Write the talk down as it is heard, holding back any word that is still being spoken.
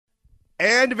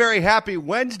And a very happy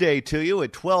Wednesday to you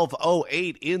at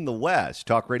 12:08 in the West.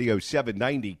 Talk Radio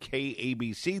 790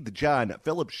 KABC, the John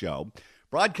Phillips Show,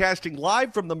 broadcasting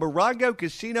live from the Morongo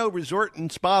Casino Resort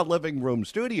and Spa Living Room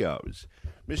Studios.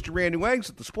 Mr. Randy Wangs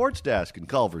at the sports desk in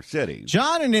Culver City.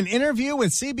 John, in an interview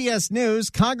with CBS News,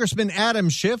 Congressman Adam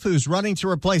Schiff, who's running to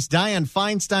replace Dianne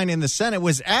Feinstein in the Senate,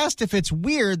 was asked if it's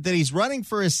weird that he's running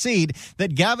for a seat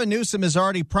that Gavin Newsom has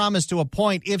already promised to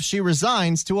appoint if she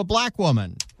resigns to a black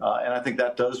woman. And I think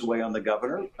that does weigh on the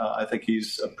governor. I think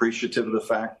he's appreciative of the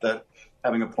fact that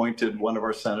having appointed one of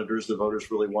our senators, the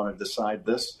voters really want to decide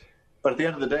this. But at the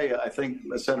end of the day, I think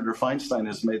Senator Feinstein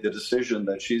has made the decision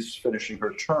that she's finishing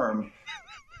her term.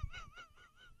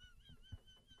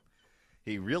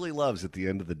 He really loves at the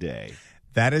end of the day.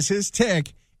 That is his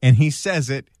tick, and he says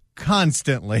it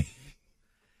constantly.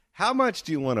 How much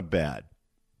do you want to bet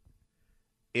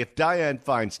if Dianne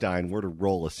Feinstein were to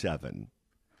roll a 7,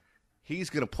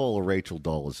 he's going to pull a Rachel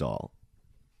Dolezal?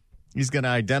 He's going to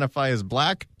identify as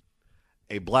black?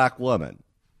 A black woman.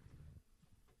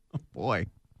 Oh, boy.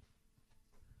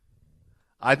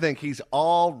 I think he's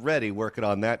already working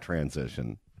on that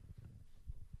transition.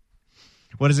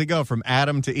 What does it go, from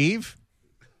Adam to Eve?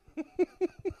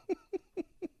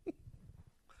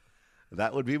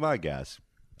 That would be my guess.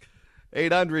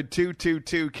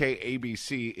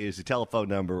 800-222-KABC is the telephone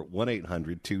number,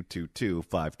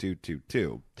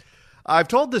 1-800-222-5222. I've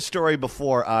told this story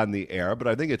before on the air, but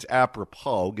I think it's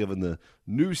apropos, given the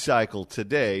news cycle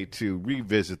today, to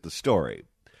revisit the story.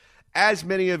 As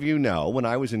many of you know, when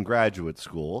I was in graduate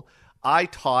school, I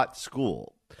taught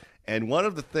school. And one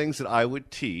of the things that I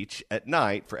would teach at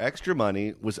night for extra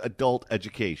money was adult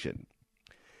education.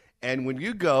 And when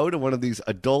you go to one of these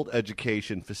adult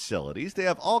education facilities, they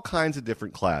have all kinds of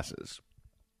different classes.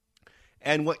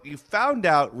 And what you found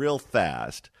out real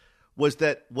fast was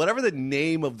that whatever the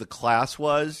name of the class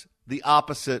was, the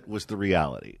opposite was the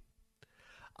reality.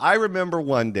 I remember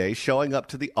one day showing up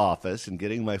to the office and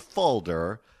getting my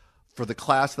folder for the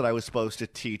class that I was supposed to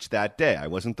teach that day. I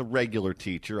wasn't the regular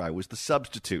teacher. I was the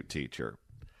substitute teacher.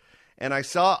 And I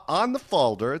saw on the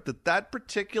folder that that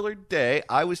particular day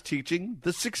I was teaching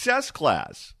the success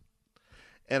class.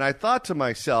 And I thought to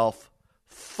myself,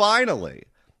 finally,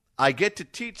 I get to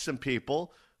teach some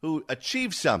people who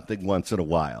achieve something once in a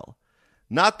while.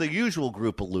 Not the usual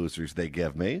group of losers they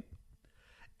give me.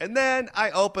 And then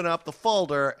I open up the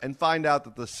folder and find out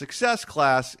that the success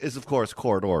class is, of course,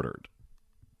 court-ordered.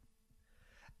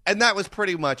 And that was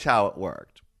pretty much how it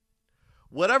worked.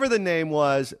 Whatever the name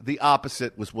was, the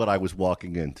opposite was what I was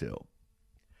walking into.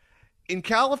 In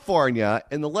California,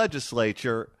 in the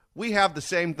legislature, we have the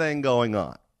same thing going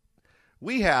on.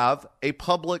 We have a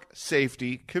public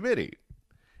safety committee.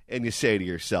 And you say to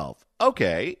yourself,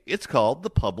 okay, it's called the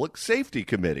Public Safety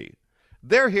Committee.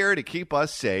 They're here to keep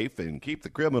us safe and keep the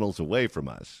criminals away from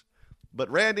us.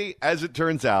 But Randy, as it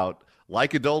turns out,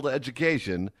 like adult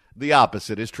education, the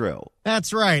opposite is true.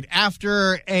 That's right.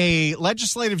 After a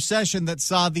legislative session that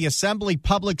saw the Assembly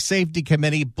Public Safety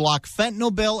Committee block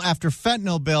fentanyl bill after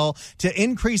fentanyl bill to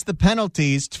increase the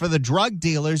penalties for the drug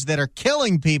dealers that are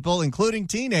killing people, including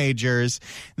teenagers,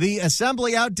 the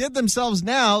Assembly outdid themselves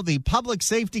now. The Public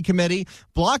Safety Committee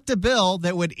blocked a bill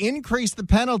that would increase the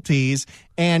penalties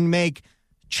and make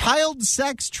child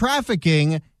sex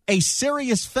trafficking a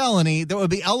serious felony that would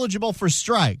be eligible for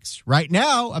strikes. Right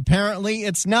now, apparently,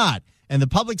 it's not. And the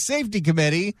Public Safety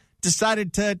Committee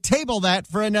decided to table that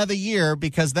for another year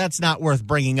because that's not worth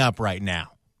bringing up right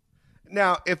now.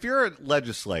 Now, if you're a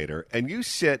legislator and you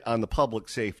sit on the Public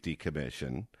Safety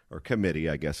Commission, or committee,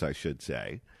 I guess I should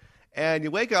say, and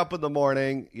you wake up in the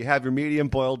morning, you have your medium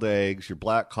boiled eggs, your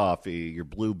black coffee, your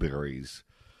blueberries,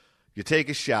 you take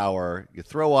a shower, you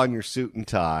throw on your suit and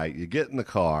tie, you get in the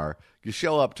car, you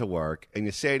show up to work, and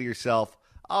you say to yourself,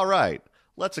 all right,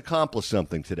 let's accomplish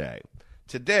something today.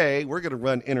 Today, we're going to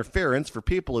run interference for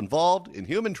people involved in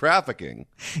human trafficking.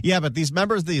 Yeah, but these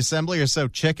members of the Assembly are so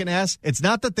chicken-ass. It's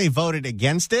not that they voted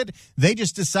against it. They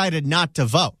just decided not to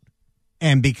vote.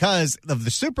 And because of the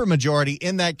supermajority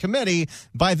in that committee,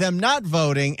 by them not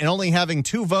voting and only having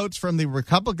 2 votes from the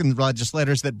Republican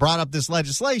legislators that brought up this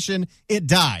legislation, it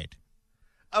died.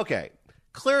 Okay,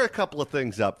 clear a couple of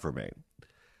things up for me.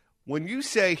 When you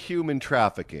say human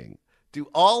trafficking, do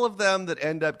all of them that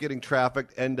end up getting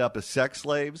trafficked end up as sex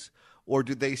slaves? Or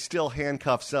do they still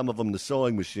handcuff some of them to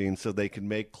sewing machines so they can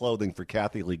make clothing for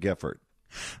Kathy Lee Gifford?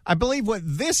 I believe what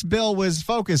this bill was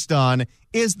focused on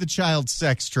is the child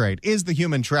sex trade, is the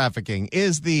human trafficking,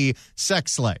 is the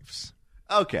sex slaves.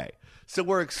 Okay, so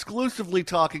we're exclusively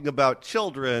talking about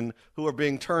children who are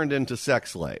being turned into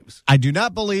sex slaves. I do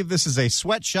not believe this is a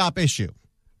sweatshop issue.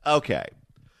 Okay,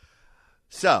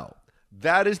 so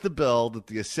That is the bill that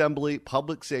the Assembly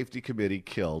Public Safety Committee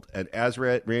killed. And as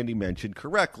Randy mentioned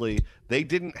correctly, they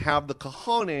didn't have the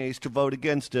cojones to vote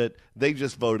against it. They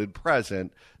just voted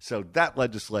present. So that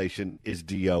legislation is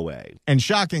DOA. And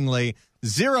shockingly,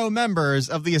 0 members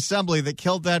of the Assembly that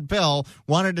killed that bill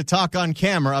wanted to talk on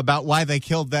camera about why they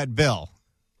killed that bill.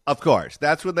 Of course.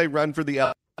 That's when they run for the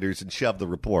elevators and shove the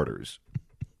reporters.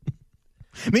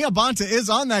 Mia Bonta is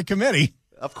on that committee.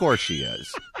 Of course she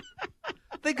is.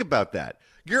 Think about that.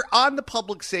 You're on the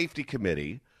Public Safety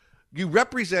Committee. You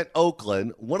represent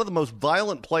Oakland, one of the most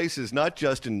violent places, not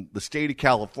just in the state of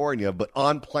California, but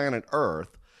on planet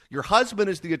Earth. Your husband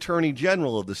is the Attorney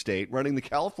General of the state, running the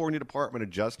California Department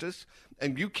of Justice,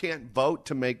 and you can't vote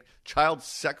to make child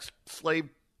sex slave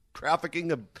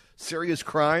trafficking a serious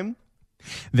crime?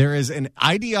 There is an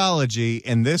ideology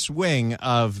in this wing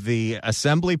of the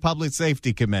Assembly Public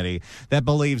Safety Committee that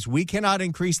believes we cannot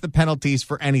increase the penalties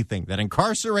for anything, that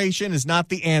incarceration is not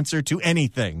the answer to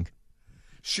anything.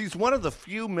 She's one of the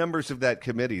few members of that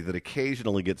committee that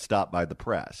occasionally get stopped by the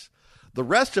press. The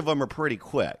rest of them are pretty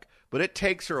quick, but it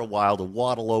takes her a while to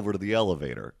waddle over to the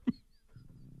elevator.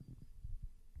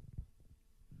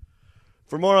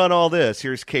 For more on all this,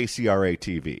 here's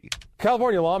KCRA-TV.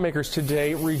 California lawmakers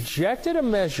today rejected a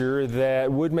measure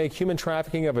that would make human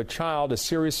trafficking of a child a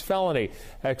serious felony.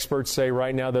 Experts say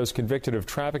right now those convicted of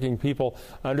trafficking people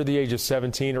under the age of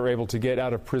 17 are able to get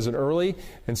out of prison early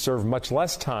and serve much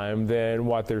less time than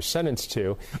what they're sentenced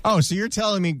to. Oh, so you're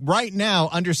telling me right now,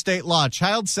 under state law,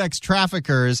 child sex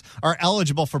traffickers are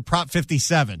eligible for Prop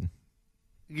 57?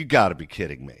 You got to be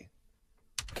kidding me.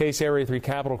 Case Area 3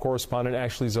 Capitol correspondent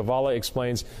Ashley Zavala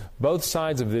explains both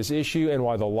sides of this issue and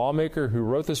why the lawmaker who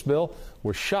wrote this bill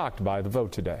was shocked by the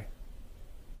vote today.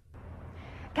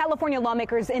 California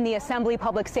lawmakers in the Assembly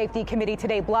Public Safety Committee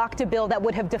today blocked a bill that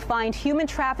would have defined human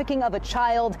trafficking of a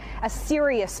child a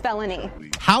serious felony.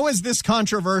 How is this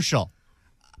controversial?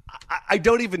 I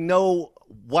don't even know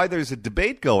why there's a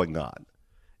debate going on.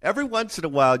 Every once in a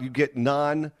while, you get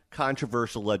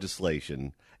non-controversial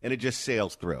legislation, and it just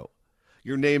sails through.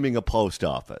 You're naming a post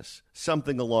office,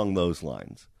 something along those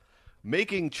lines.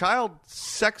 Making child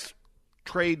sex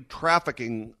trade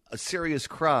trafficking a serious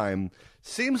crime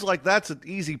seems like that's an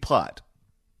easy putt.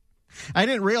 I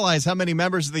didn't realize how many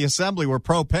members of the Assembly were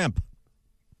pro-pimp.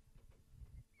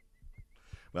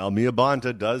 Well, Mia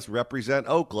Bonta does represent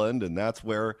Oakland, and that's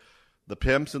where the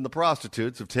pimps and the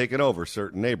prostitutes have taken over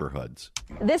certain neighborhoods.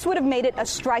 This would have made it a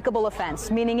strikeable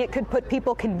offense, meaning it could put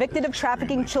people convicted of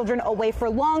trafficking children away for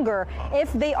longer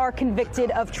if they are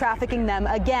convicted of trafficking them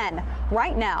again.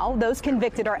 Right now, those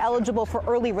convicted are eligible for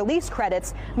early release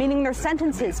credits, meaning their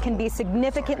sentences can be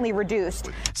significantly reduced.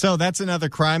 So that's another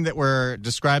crime that we're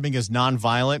describing as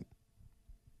nonviolent?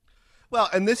 Well,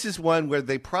 and this is one where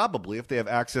they probably, if they have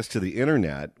access to the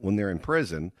internet when they're in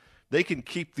prison, they can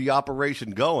keep the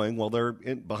operation going while they're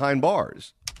behind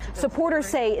bars. Supporters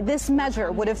say this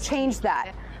measure would have changed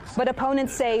that. But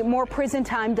opponents say more prison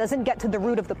time doesn't get to the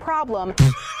root of the problem.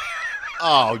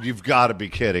 Oh, you've got to be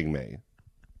kidding me.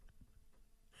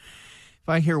 If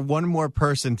I hear one more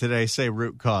person today say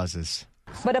root causes.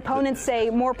 But opponents say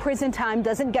more prison time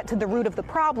doesn't get to the root of the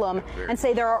problem and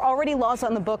say there are already laws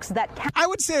on the books that can. I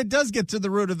would say it does get to the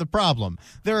root of the problem.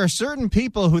 There are certain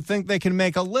people who think they can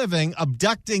make a living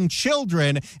abducting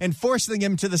children and forcing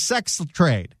them to the sex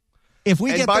trade. If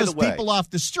we get those people off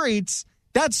the streets,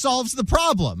 that solves the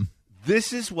problem.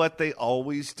 This is what they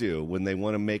always do when they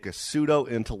want to make a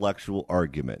pseudo-intellectual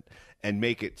argument and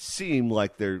make it seem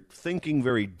like they're thinking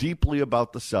very deeply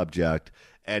about the subject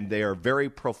and they are very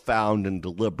profound and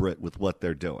deliberate with what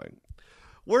they're doing.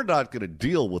 We're not going to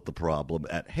deal with the problem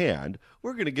at hand.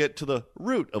 We're going to get to the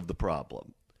root of the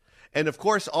problem. And, of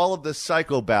course, all of this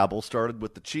psychobabble started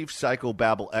with the chief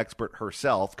psychobabble expert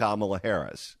herself, Kamala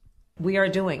Harris. We are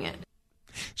doing it.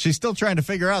 She's still trying to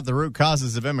figure out the root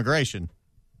causes of immigration.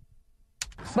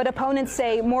 But opponents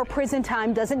say more prison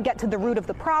time doesn't get to the root of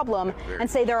the problem and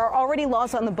say there are already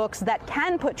laws on the books that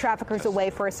can put traffickers away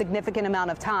for a significant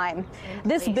amount of time.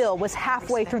 This bill was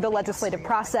halfway through the legislative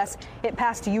process. It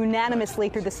passed unanimously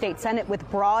through the state Senate with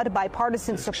broad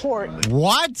bipartisan support.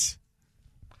 What?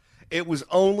 It was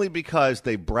only because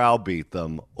they browbeat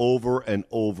them over and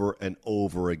over and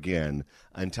over again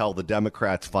until the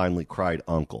Democrats finally cried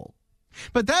uncle.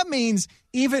 But that means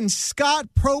even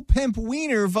Scott Pro-Pimp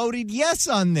Wiener voted yes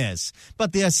on this.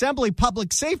 But the Assembly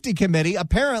Public Safety Committee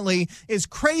apparently is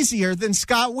crazier than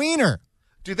Scott Wiener.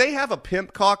 Do they have a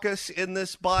pimp caucus in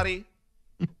this body?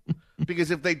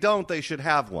 Because if they don't, they should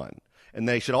have one. And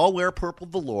they should all wear purple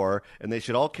velour, and they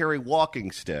should all carry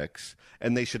walking sticks,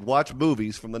 and they should watch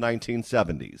movies from the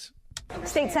 1970s.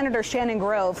 State Senator Shannon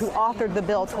Grove, who authored the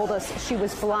bill, told us she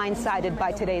was blindsided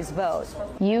by today's vote.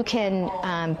 You can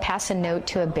pass a note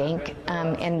to a bank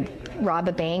and rob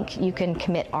a bank. You can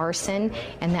commit arson,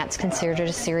 and that's considered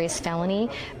a serious felony.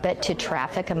 But to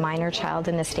traffic a minor child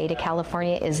in the state of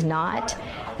California is not.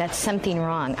 That's something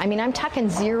wrong. I mean, I'm talking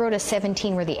 0 to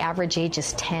 17, where the average age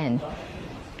is 10.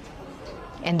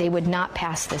 And they would not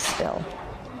pass this bill.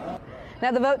 Now,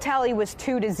 the vote tally was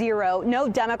 2-0. No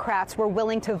Democrats were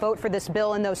willing to vote for this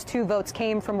bill, and those 2 votes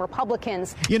came from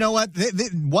Republicans. You know what?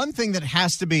 One thing that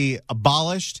has to be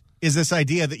abolished is this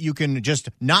idea that you can just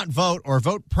not vote or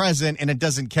vote present and it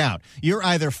doesn't count. You're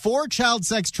either for child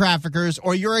sex traffickers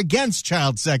or you're against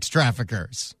child sex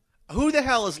traffickers. Who the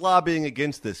hell is lobbying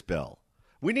against this bill?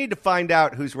 We need to find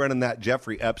out who's running that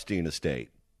Jeffrey Epstein estate.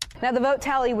 Now, the vote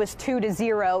tally was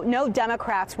 2-0. No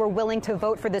Democrats were willing to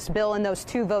vote for this bill, and those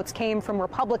 2 votes came from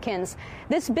Republicans.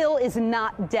 This bill is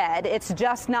not dead. It's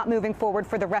just not moving forward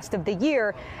for the rest of the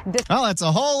year. Well, that's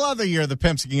a whole other year the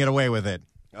pimps can get away with it.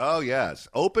 Oh, yes.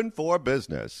 Open for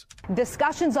business.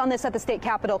 Discussions on this at the state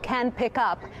capitol can pick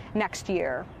up next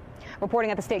year.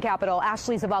 Reporting at the state capitol,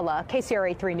 Ashley Zavala,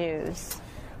 KCRA 3 News.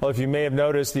 Well, if you may have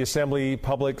noticed, the Assembly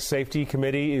Public Safety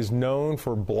Committee is known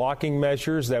for blocking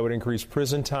measures that would increase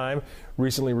prison time,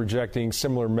 recently rejecting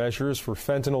similar measures for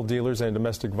fentanyl dealers and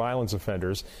domestic violence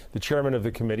offenders. The chairman of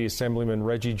the committee, Assemblyman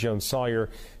Reggie Jones-Sawyer,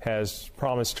 has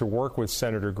promised to work with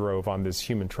Senator Grove on this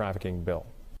human trafficking bill.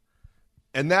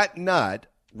 And that nut,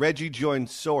 Reggie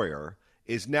Jones-Sawyer,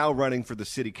 is now running for the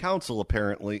city council,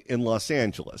 apparently, in Los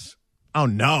Angeles. Oh,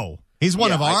 no. He's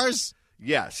one of ours?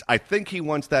 Yes, I think he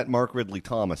wants that Mark Ridley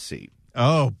Thomas seat.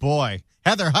 Oh, boy.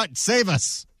 Heather Hutt, save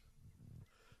us.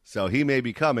 So he may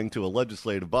be coming to a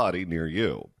legislative body near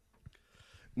you.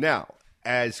 Now,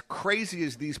 as crazy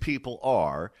as these people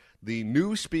are, the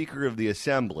new Speaker of the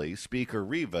Assembly, Speaker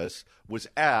Rivas, was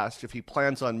asked if he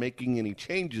plans on making any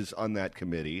changes on that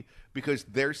committee because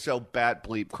they're so bat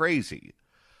bleep crazy.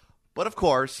 But of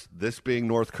course, this being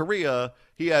North Korea,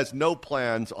 he has no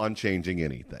plans on changing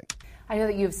anything. I know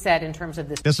that you've said in terms of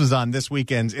this. This was on this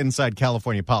weekend's Inside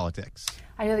California Politics.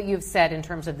 I know that you've said in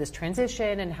terms of this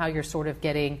transition and how you're sort of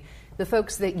getting the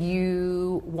folks that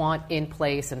you want in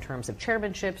place in terms of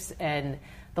chairmanships and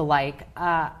the like.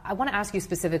 I want to ask you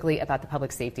specifically about the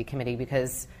Public Safety Committee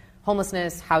because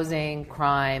homelessness, housing,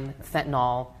 crime,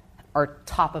 fentanyl are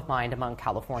top of mind among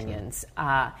Californians.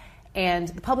 Sure. And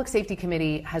the Public Safety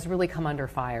Committee has really come under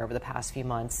fire over the past few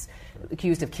months,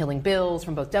 accused of killing bills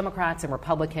from both Democrats and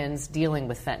Republicans dealing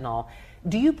with fentanyl.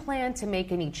 Do you plan to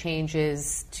make any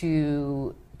changes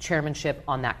to chairmanship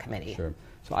on that committee? Sure.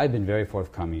 So I've been very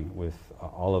forthcoming with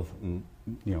all of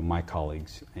my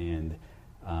colleagues and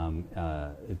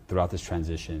throughout this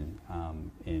transition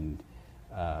in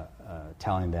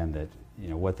telling them that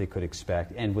what they could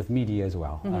expect, and with media as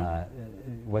well,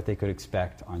 what they could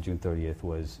expect on June 30th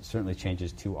was certainly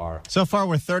changes to our... So far,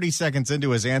 we're 30 seconds into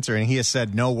his answer, and he has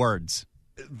said no words.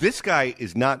 This guy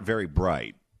is not very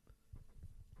bright.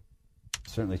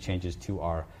 Certainly changes to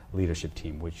our leadership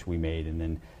team, which we made, and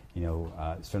then,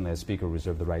 certainly as Speaker,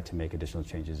 reserve the right to make additional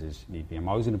changes as need be. I'm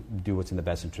always going to do what's in the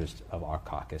best interest of our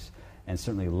caucus, and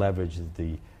certainly leverage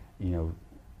the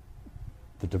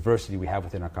diversity we have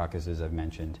within our caucus, as I've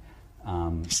mentioned.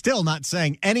 Still not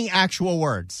saying any actual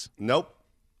words. Nope.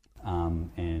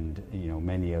 And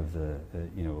many of the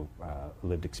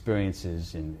lived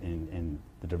experiences in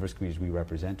the diverse communities we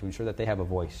represent to ensure that they have a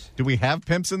voice. Do we have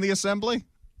pimps in the Assembly?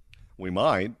 We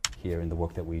might. Here in the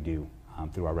work that we do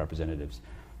through our representatives.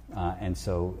 And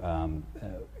so,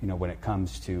 when it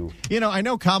comes to... I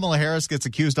know Kamala Harris gets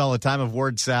accused all the time of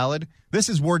word salad. This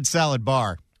is word salad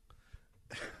bar.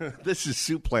 This is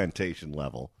soup plantation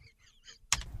level.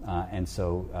 And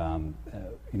so,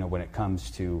 when it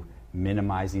comes to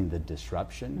minimizing the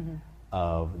disruption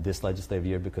of this legislative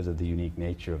year because of the unique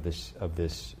nature of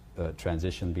this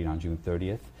transition being on June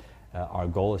 30th, our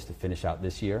goal is to finish out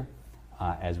this year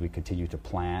as we continue to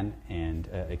plan and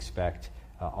expect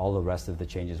all the rest of the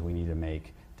changes we need to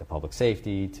make to public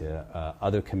safety, to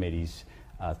other committees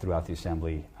throughout the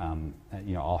Assembly.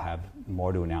 I'll have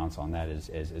more to announce on that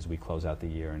as we close out the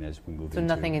year and as we move into... So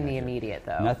nothing in the immediate,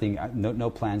 though? Nothing, no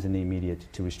plans in the immediate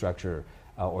to restructure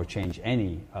or change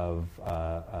any of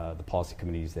the policy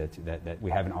committees that we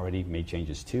haven't already made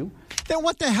changes to. Then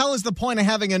what the hell is the point of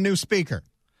having a new speaker?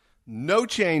 No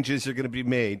changes are going to be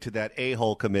made to that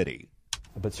a-hole committee.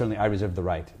 But certainly I reserve the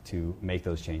right to make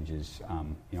those changes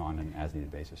on an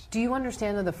as-needed basis. Do you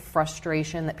understand the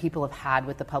frustration that people have had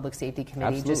with the Public Safety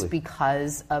Committee Absolutely. just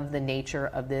because of the nature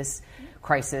of this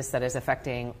crisis that is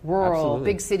affecting rural,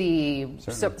 Absolutely. big city,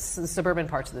 suburban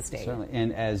parts of the state? Certainly.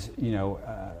 And as,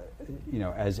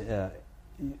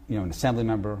 an assembly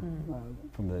member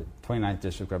from the 29th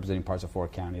district representing parts of 4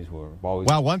 counties. We're always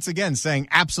once again saying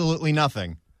absolutely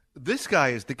nothing. This guy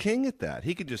is the king at that.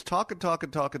 He could just talk and talk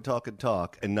and talk and talk and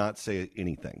talk and not say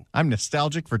anything. I'm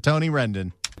nostalgic for Tony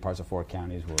Rendon. Parts of 4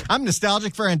 counties. I'm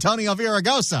nostalgic for Antonio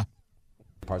Villaraigosa.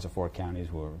 Parts of 4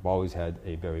 counties where we've always had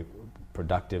a very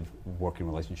productive working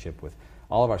relationship with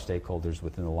all of our stakeholders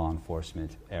within the law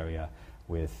enforcement area,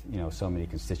 with so many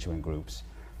constituent groups.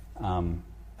 I'm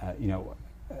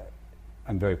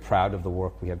very proud of the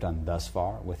work we have done thus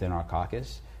far within our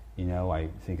caucus. I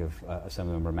think of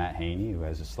Assemblymember Matt Haney, who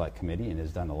has a select committee and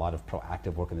has done a lot of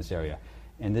proactive work in this area.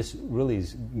 And this really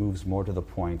moves more to the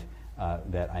point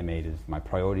that I made. Is my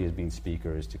priority as being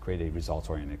Speaker is to create a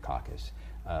results-oriented caucus.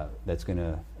 That's going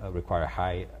to require a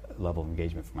high level of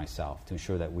engagement for myself to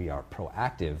ensure that we are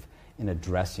proactive in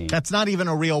addressing... That's not even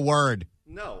a real word.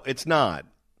 No, it's not.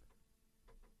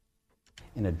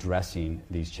 In addressing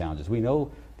these challenges. We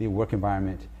know the work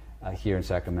environment here in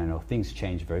Sacramento, things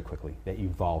change very quickly. They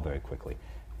evolve very quickly.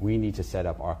 We need to set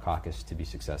up our caucus to be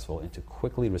successful and to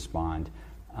quickly respond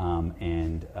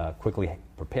and quickly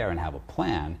prepare and have a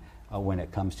plan when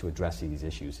it comes to addressing these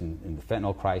issues. In the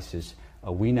fentanyl crisis,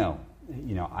 we know,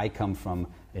 I come from,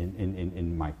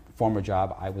 in my former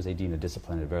job, I was a dean of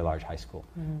discipline at a very large high school.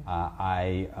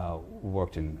 I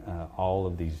worked in all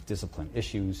of these discipline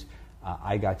issues.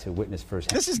 I got to witness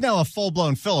firsthand. This is now a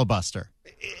full-blown filibuster.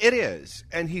 It is,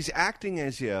 and he's acting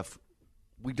as if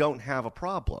we don't have a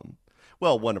problem.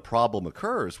 Well, when a problem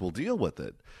occurs, we'll deal with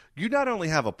it. You not only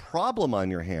have a problem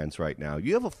on your hands right now,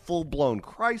 you have a full-blown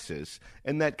crisis,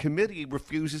 and that committee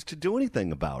refuses to do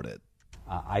anything about it.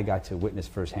 I got to witness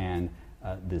firsthand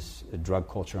this drug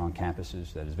culture on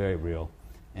campuses that is very real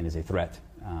and is a threat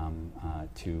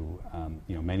to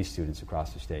many students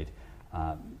across the state.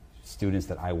 Students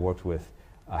that I worked with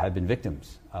have been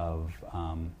victims of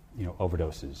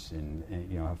overdoses and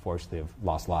unfortunately have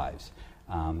lost lives.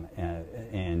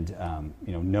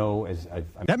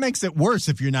 That makes it worse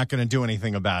if you're not going to do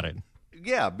anything about it.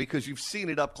 Yeah, because you've seen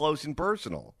it up close and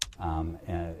personal. As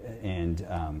I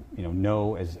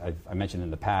mentioned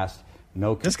in the past,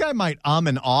 this guy might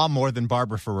and awe more than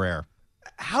Barbara Ferrer.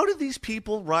 How do these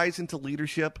people rise into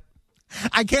leadership?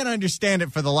 I can't understand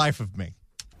it for the life of me.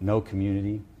 No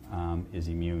community is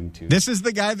immune to... This is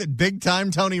the guy that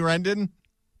big-time Tony Rendon?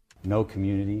 No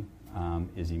community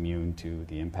is immune to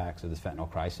the impacts of this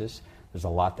fentanyl crisis. There's a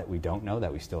lot that we don't know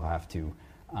that we still have to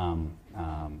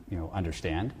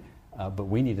understand. But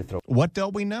we need to throw... What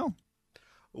don't we know?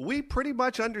 We pretty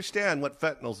much understand what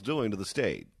fentanyl's doing to the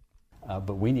state.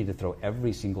 But we need to throw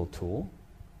every single tool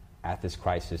at this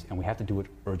crisis, and we have to do it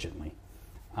urgently.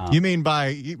 You mean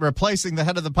by replacing the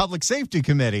head of the Public Safety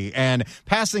Committee and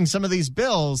passing some of these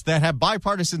bills that have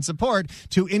bipartisan support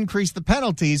to increase the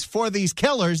penalties for these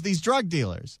killers, these drug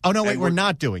dealers? Oh, no, wait, we're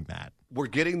not doing that. We're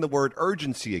getting the word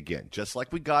urgency again, just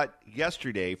like we got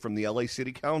yesterday from the LA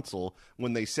City Council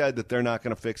when they said that they're not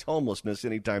going to fix homelessness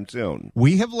anytime soon.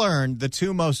 We have learned the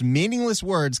two most meaningless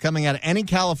words coming out of any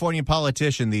California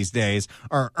politician these days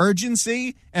are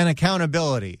urgency and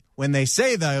accountability. When they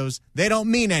say those, they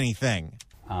don't mean anything.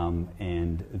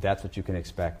 And that's what you can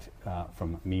expect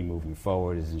from me moving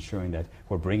forward, is ensuring that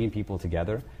we're bringing people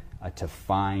together to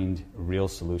find real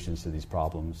solutions to these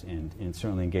problems, and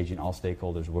certainly engaging all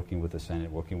stakeholders, working with the Senate,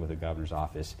 working with the governor's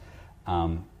office.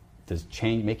 Does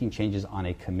making changes on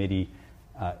a committee,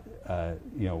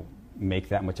 make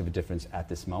that much of a difference at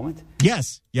this moment?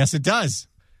 Yes, it does.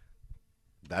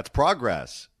 That's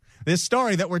progress. This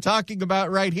story that we're talking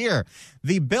about right here.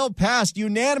 The bill passed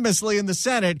unanimously in the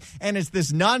Senate, and it's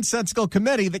this nonsensical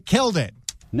committee that killed it.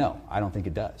 No, I don't think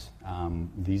it does.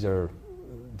 These are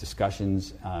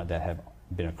discussions that have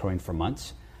been occurring for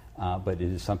months, but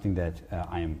it is something that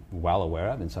I am well aware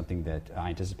of and something that I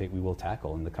anticipate we will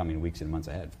tackle in the coming weeks and months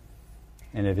ahead.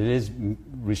 And if it is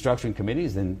restructuring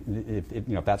committees, then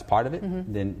if that's part of it,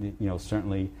 then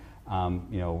certainly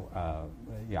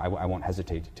I won't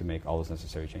hesitate to make all those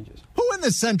necessary changes. Who in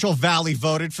the Central Valley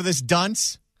voted for this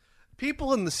dunce?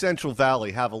 People in the Central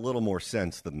Valley have a little more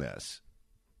sense than this.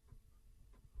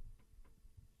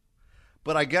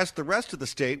 But I guess the rest of the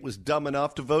state was dumb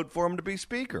enough to vote for him to be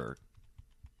Speaker.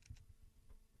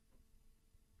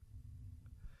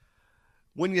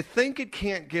 When you think it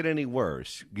can't get any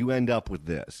worse, you end up with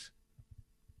this.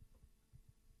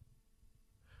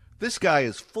 This guy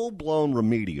is full-blown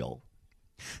remedial.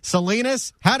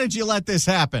 Salinas, how did you let this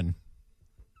happen?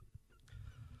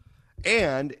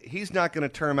 And he's not going to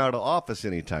term out of office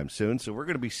anytime soon, so we're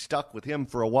going to be stuck with him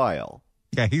for a while.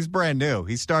 Yeah, he's brand new.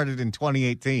 He started in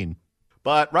 2018.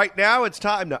 But right now, it's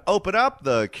time to open up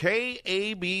the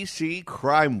KABC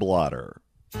Crime Blotter.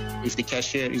 if the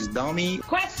cashier is dummy.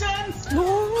 Questions?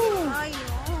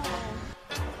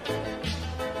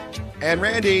 And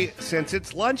Randy, since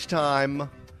it's lunchtime,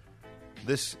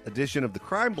 this edition of the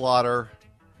Crime Blotter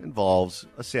involves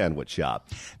a sandwich shop.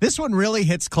 This one really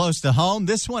hits close to home.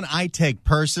 This one I take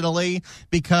personally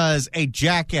because a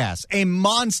jackass, a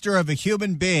monster of a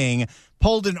human being,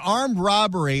 pulled an armed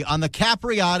robbery on the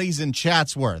Capriotti's in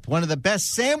Chatsworth, one of the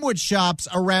best sandwich shops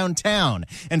around town.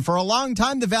 And for a long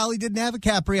time, the Valley didn't have a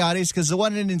Capriotti's because the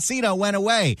one in Encino went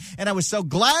away. And I was so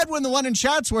glad when the one in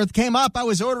Chatsworth came up, I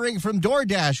was ordering from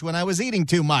DoorDash when I was eating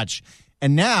too much.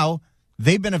 And now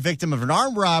they've been a victim of an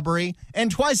armed robbery,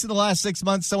 and twice in the last 6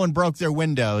 months, someone broke their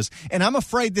windows. And I'm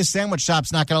afraid this sandwich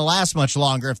shop's not going to last much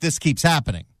longer if this keeps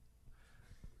happening.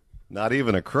 Not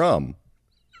even a crumb.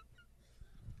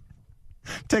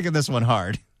 Taking this one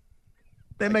hard.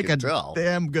 They make a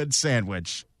damn good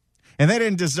sandwich. And they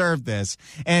didn't deserve this.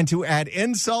 And to add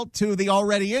insult to the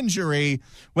already injury,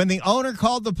 when the owner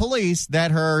called the police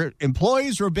that her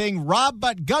employees were being robbed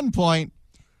at gunpoint,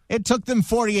 it took them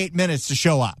 48 minutes to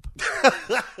show up.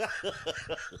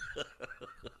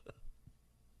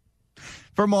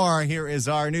 For more, here is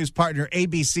our news partner,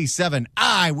 ABC7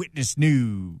 Eyewitness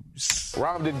News.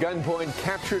 Robbed at gunpoint,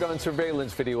 captured on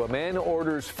surveillance video. A man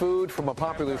orders food from a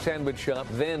popular sandwich shop,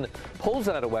 then pulls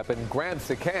out a weapon, grabs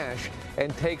the cash,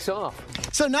 and takes off.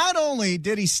 So not only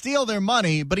did he steal their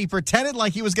money, but he pretended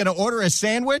like he was going to order a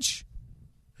sandwich.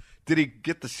 Did he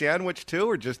get the sandwich too,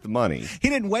 or just the money? He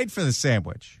didn't wait for the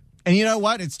sandwich. And you know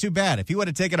what? It's too bad. If he would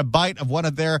have taken a bite of one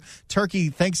of their turkey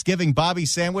Thanksgiving Bobby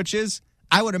sandwiches,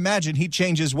 I would imagine he'd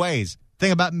change his ways.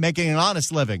 Think about making an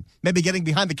honest living. Maybe getting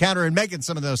behind the counter and making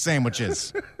some of those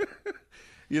sandwiches.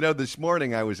 You know, this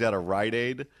morning I was at a Rite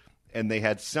Aid, and they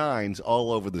had signs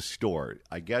all over the store.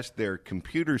 I guess their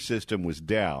computer system was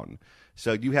down,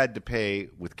 so you had to pay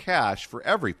with cash for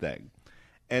everything.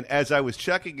 And as I was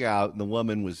checking out, and the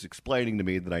woman was explaining to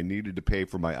me that I needed to pay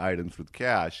for my items with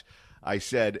cash, I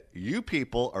said, "You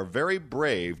people are very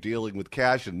brave dealing with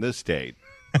cash in this state."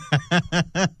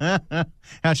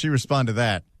 How'd she respond to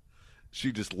that?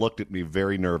 She just looked at me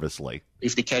very nervously.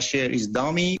 If the cashier is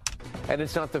dummy. And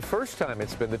it's not the first time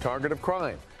it's been the target of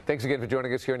crime. Thanks again for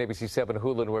joining us here on ABC 7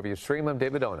 Hulu and wherever you stream. I'm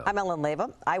David Ono. I'm Ellen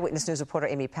Leva. Eyewitness News reporter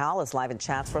Amy Powell is live in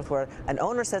Chatsworth, where an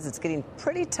owner says it's getting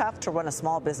pretty tough to run a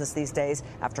small business these days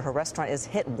after her restaurant is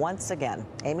hit once again.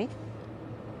 Amy?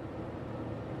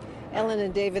 Ellen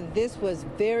and David, this was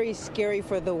very scary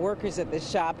for the workers at the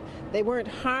shop. They weren't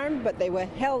harmed, but they were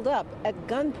held up at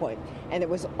gunpoint, and it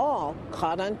was all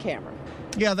caught on camera.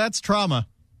 Yeah, that's trauma.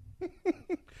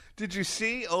 Did you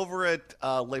see over at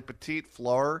Le Petit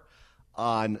Fleur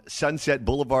on Sunset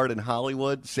Boulevard in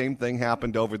Hollywood? Same thing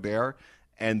happened over there.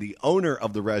 And the owner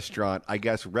of the restaurant, I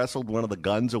guess, wrestled one of the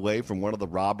guns away from one of the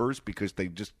robbers because they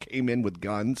just came in with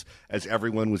guns as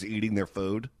everyone was eating their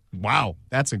food. Wow,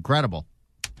 that's incredible.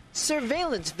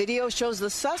 Surveillance video shows the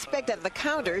suspect at the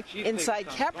counter inside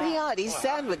Capriotti's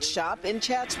sandwich shop in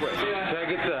Chatsworth. Can I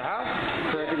get to the house?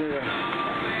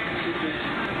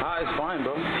 It's fine,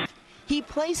 bro. He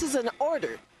places an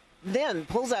order, then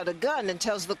pulls out a gun and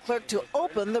tells the clerk to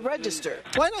open the register.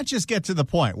 Why not just get to the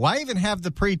point? Why even have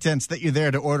the pretense that you're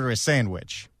there to order a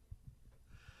sandwich?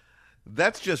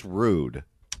 That's just rude.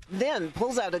 Then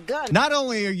pulls out a gun. Not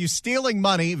only are you stealing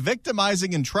money,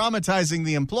 victimizing and traumatizing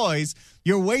the employees,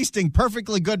 you're wasting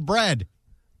perfectly good bread.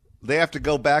 They have to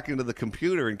go back into the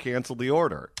computer and cancel the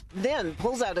order. Then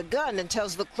pulls out a gun and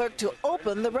tells the clerk to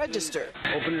open the register.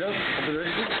 Open it up. Open the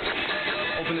register.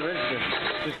 Open the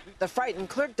register. The frightened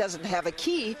clerk doesn't have a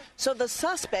key, so the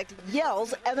suspect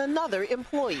yells at another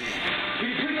employee. Will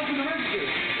you please open the register?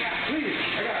 Please.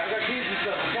 I got keys and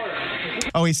stuff. I'm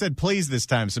sorry. Oh, he said please this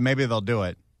time, so maybe they'll do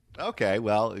it. Okay,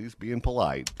 well, he's being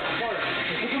polite.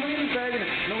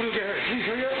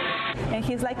 And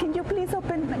he's like, can you please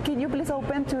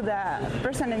open to the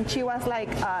person? And she was like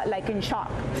in shock.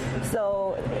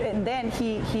 So and then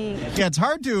he Yeah, it's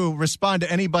hard to respond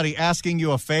to anybody asking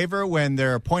you a favor when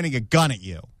they're pointing a gun at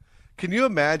you. Can you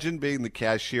imagine being the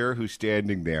cashier who's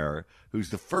standing there, who's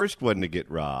the first one to get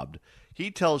robbed?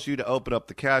 He tells you to open up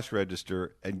the cash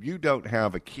register, and you don't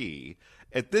have a key.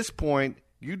 At this point,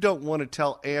 you don't want to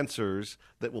tell answers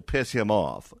that will piss him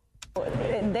off.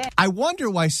 I wonder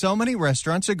why so many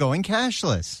restaurants are going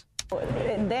cashless.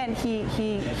 And then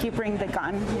he brings the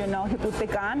gun, he puts the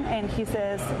gun and he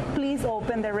says, please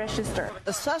open the register.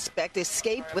 The suspect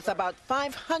escaped with about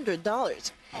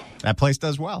 $500. That place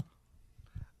does well.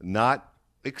 Not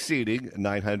exceeding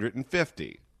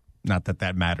 $950. Not that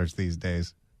that matters these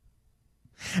days.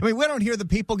 I mean, we don't hear the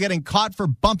people getting caught for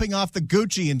bumping off the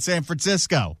Gucci in San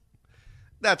Francisco.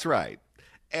 That's right.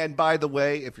 And by the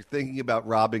way, if you're thinking about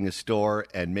robbing a store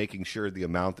and making sure the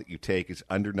amount that you take is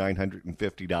under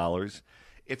 $950,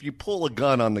 if you pull a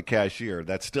gun on the cashier,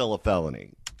 that's still a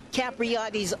felony.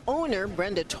 Capriotti's owner,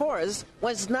 Brenda Torres,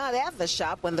 was not at the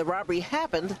shop when the robbery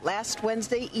happened last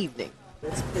Wednesday evening.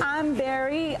 I'm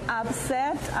very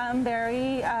upset. I'm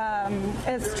very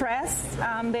stressed.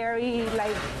 I'm very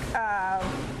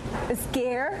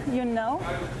scared,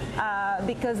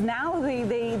 because now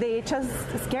they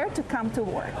just scared to come to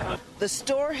work. The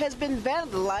store has been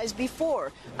vandalized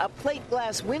before. A plate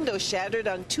glass window shattered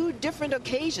on 2 different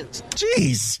occasions.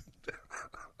 Jeez.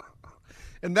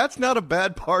 And that's not a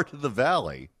bad part of the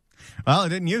valley. Well, it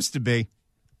didn't used to be.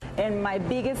 And my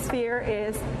biggest fear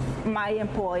is my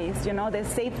employees, the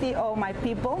safety of my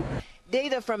people.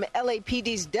 Data from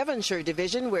LAPD's Devonshire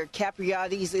division, where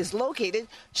Capriotti's is located,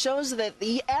 shows that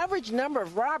the average number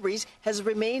of robberies has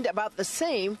remained about the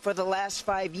same for the last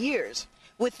 5 years.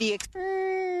 With the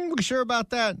we sure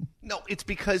about that? No, it's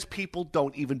because people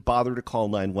don't even bother to call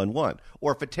 911.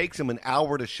 Or if it takes them an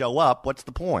hour to show up, what's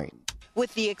the point?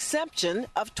 With the exception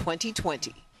of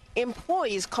 2020.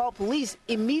 Employees call police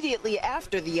immediately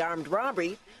after the armed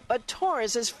robbery, but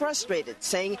Torres is frustrated,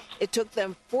 saying it took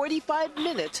them 45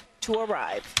 minutes to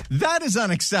arrive. That is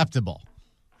unacceptable.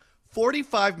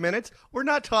 45 minutes? We're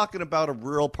not talking about a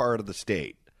rural part of the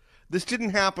state. This didn't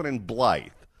happen in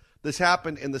Blythe. This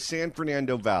happened in the San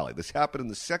Fernando Valley. This happened in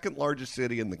the second largest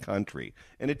city in the country.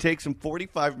 And it takes them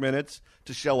 45 minutes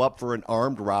to show up for an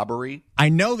armed robbery. I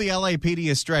know the LAPD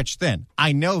is stretched thin.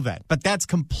 I know that. But that's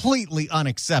completely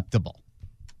unacceptable.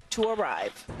 To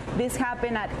arrive. This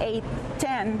happened at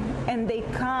 8:10 and they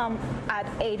come at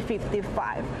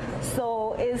 8:55.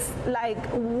 So it's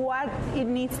what it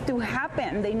needs to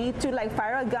happen. They need to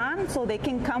fire a gun so they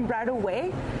can come right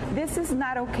away. This is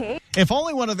not okay. If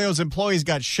only one of those employees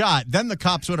got shot, then the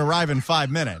cops would arrive in 5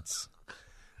 minutes.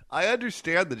 I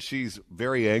understand that she's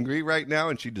very angry right now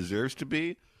and she deserves to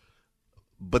be,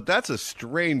 but that's a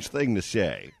strange thing to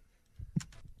say.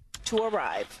 To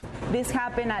arrive. This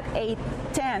happened at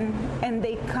 8:10 and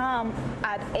they come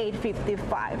at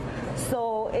 8:55.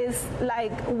 So it's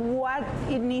what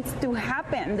it needs to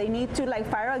happen. They need to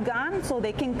fire a gun so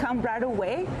they can come right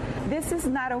away. This is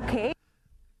not okay.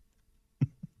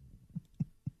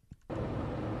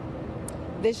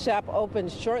 This shop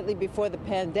opened shortly before the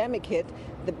pandemic hit.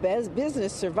 The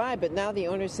business survived, but now the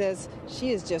owner says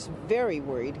she is just very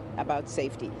worried about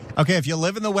safety. Okay, if you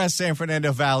live in the West San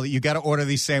Fernando Valley, you got to order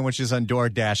these sandwiches on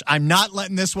DoorDash. I'm not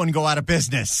letting this one go out of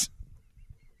business.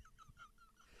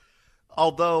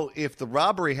 Although, if the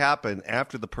robbery happened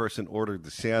after the person ordered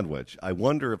the sandwich, I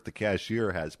wonder if the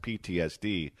cashier has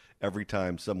PTSD every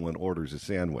time someone orders a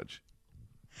sandwich.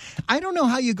 I don't know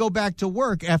how you go back to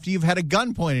work after you've had a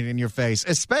gun pointed in your face,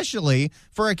 especially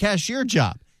for a cashier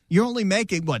job. You're only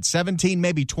making, $17,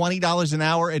 maybe $20 an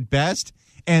hour at best,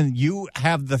 and you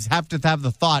have to have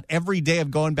the thought every day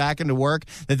of going back into work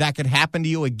that could happen to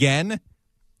you again.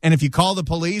 And if you call the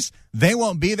police, they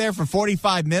won't be there for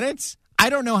 45 minutes. I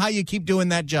don't know how you keep doing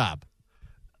that job.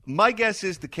 My guess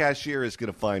is the cashier is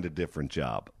going to find a different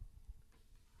job.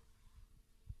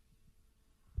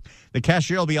 The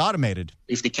cashier will be automated.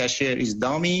 If the cashier is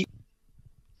dummy,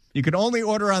 you can only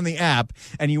order on the app,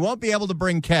 and you won't be able to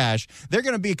bring cash. They're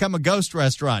going to become a ghost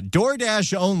restaurant.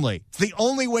 DoorDash only. It's the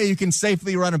only way you can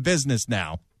safely run a business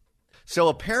now. So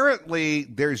apparently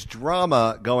there's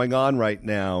drama going on right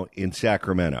now in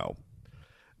Sacramento.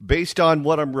 Based on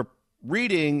what I'm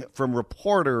reading from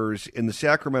reporters in the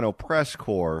Sacramento Press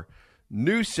Corps,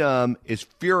 Newsom is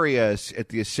furious at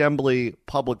the Assembly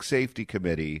Public Safety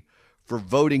Committee for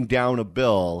voting down a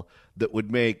bill that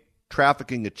would make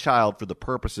trafficking a child for the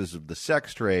purposes of the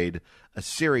sex trade a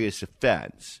serious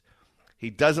offense. He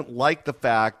doesn't like the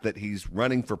fact that he's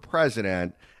running for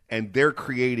president and they're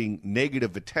creating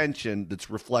negative attention that's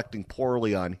reflecting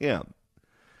poorly on him.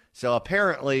 So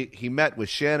apparently he met with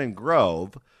Shannon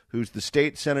Grove, who's the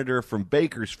state senator from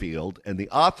Bakersfield and the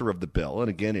author of the bill. And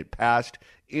again, it passed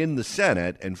in the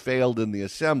Senate and failed in the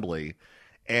Assembly.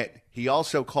 And he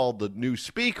also called the new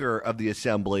speaker of the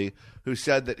Assembly, who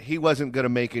said that he wasn't going to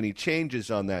make any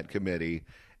changes on that committee,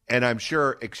 and I'm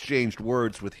sure exchanged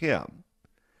words with him.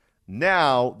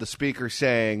 Now the speaker's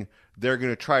saying they're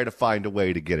going to try to find a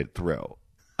way to get it through.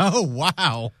 Oh,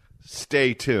 wow.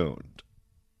 Stay tuned.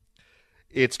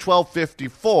 It's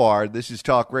 12:54. This is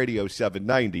Talk Radio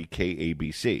 790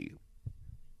 KABC.